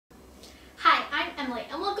family,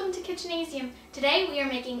 and welcome to Kitchenasium. Today we are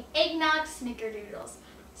making eggnog snickerdoodles.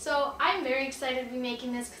 So I'm very excited to be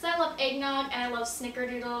making this because I love eggnog and I love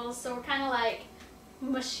snickerdoodles, so we're kind of like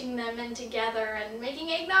mushing them in together and making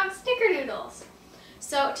eggnog snickerdoodles.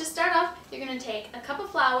 So to start off, you're going to take a cup of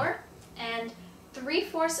flour and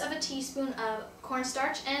 3/4 of a teaspoon of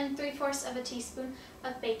cornstarch and 3/4 of a teaspoon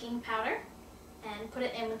of baking powder and put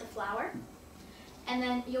it in with the flour. And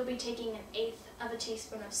then you'll be taking 1/8 of a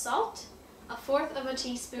teaspoon of salt, 1/4 of a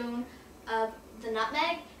teaspoon of the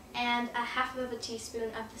nutmeg, and 1/2 of a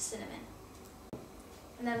teaspoon of the cinnamon.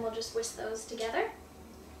 And then we'll just whisk those together.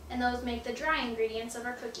 And those make the dry ingredients of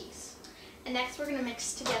our cookies. And next we're going to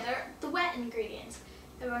mix together the wet ingredients.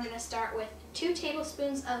 And we're going to start with 2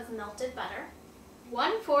 tablespoons of melted butter,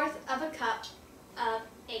 1/4 of a cup of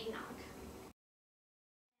eggnog.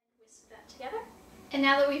 Whisk that together. And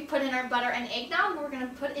now that we've put in our butter and eggnog, we're going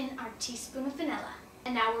to put in our teaspoon of vanilla.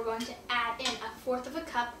 And now we're going to add in 1/4 of a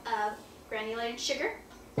cup of granulated sugar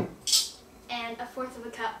and 1/4 of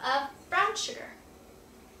a cup of brown sugar.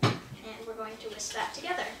 And we're going to whisk that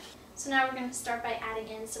together. So now we're going to start by adding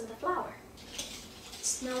in some of the flour. It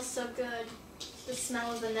smells so good. The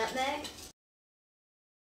smell of the nutmeg.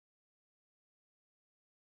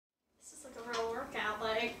 This is like a real workout,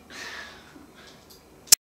 like.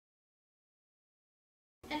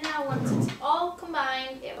 And now once it's all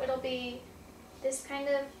combined, it'll be this kind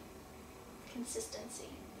of consistency.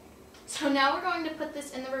 So now we're going to put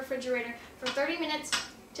this in the refrigerator for 30 minutes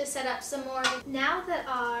to set up some more. Now that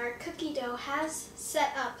our cookie dough has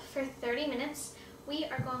set up for 30 minutes, we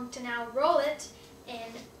are going to now roll it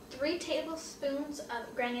in 3 tablespoons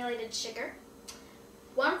of granulated sugar,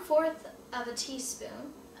 1/4 of a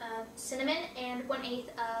teaspoon of cinnamon, and 1/8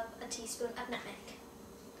 of a teaspoon of nutmeg.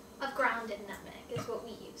 Of grounded nutmeg is what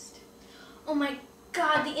we used. Oh my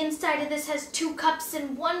god, the inside of this has 2 cups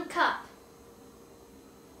in 1 cup.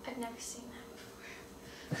 I've never seen that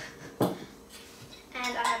before.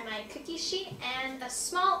 And I have my cookie sheet and a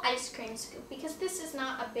small ice cream scoop because this is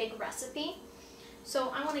not a big recipe. So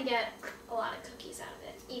I want to get a lot of cookies out of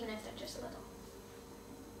it, even if they're just little.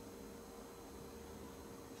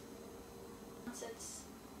 Once it's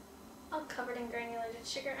all covered in granulated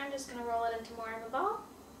sugar, I'm just going to roll it into more of a ball.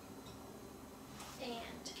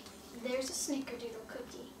 And there's a snickerdoodle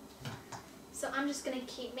cookie. So I'm just going to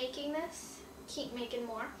keep making this, keep making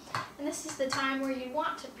more. And this is the time where you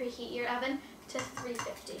want to preheat your oven to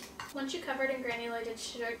 350. Once you cover it in granulated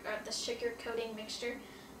sugar, or the sugar coating mixture,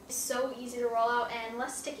 it's so easy to roll out and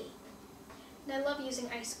less sticky. And I love using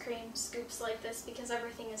ice cream scoops like this because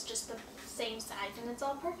everything is just the same size and it's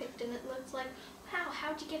all perfect and it looks like, wow,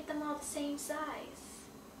 how'd you get them all the same size?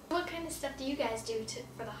 What kind of stuff do you guys do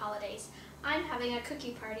for the holidays? I'm having a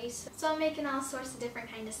cookie party, so I'm making all sorts of different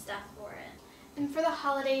kind of stuff for it. And for the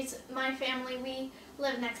holidays, my family, we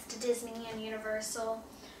live next to Disney and Universal,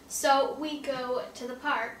 so we go to the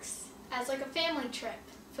parks as like a family trip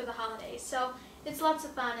for the holidays. So it's lots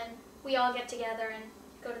of fun and we all get together and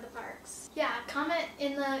go to the parks. Yeah, comment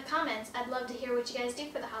in the comments. I'd love to hear what you guys do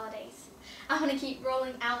for the holidays. I'm going to keep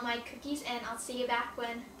rolling out my cookies and I'll see you back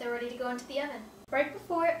when they're ready to go into the oven. Right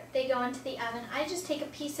before they go into the oven, I just take a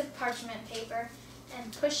piece of parchment paper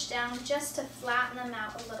and push down just to flatten them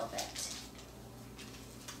out a little bit.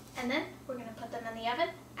 And then we're going to put them in the oven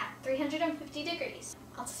at 350 degrees.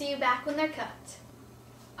 I'll see you back when they're cooked.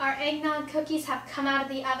 Our eggnog cookies have come out of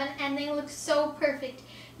the oven and they look so perfect.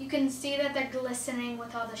 You can see that they're glistening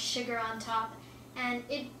with all the sugar on top. And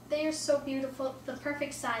they are so beautiful, the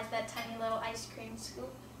perfect size, that tiny little ice cream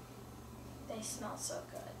scoop. They smell so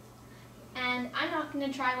good. And I'm not going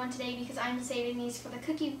to try one today because I'm saving these for the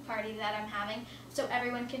cookie party that I'm having so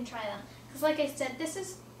everyone can try them. Because like I said,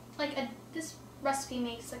 this recipe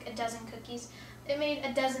makes like a dozen cookies. It made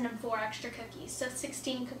 104 extra cookies, so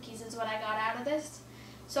 16 cookies is what I got out of this.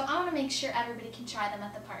 So I want to make sure everybody can try them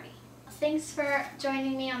at the party. Thanks for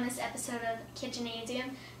joining me on this episode of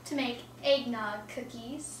Kitchenasium to make eggnog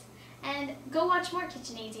cookies. And go watch more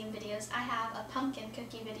Kitchenasium videos. I have a pumpkin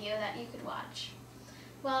cookie video that you could watch.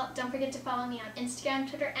 Well, don't forget to follow me on Instagram,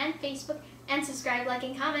 Twitter, and Facebook, and subscribe, like,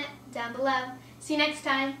 and comment down below. See you next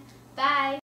time. Bye!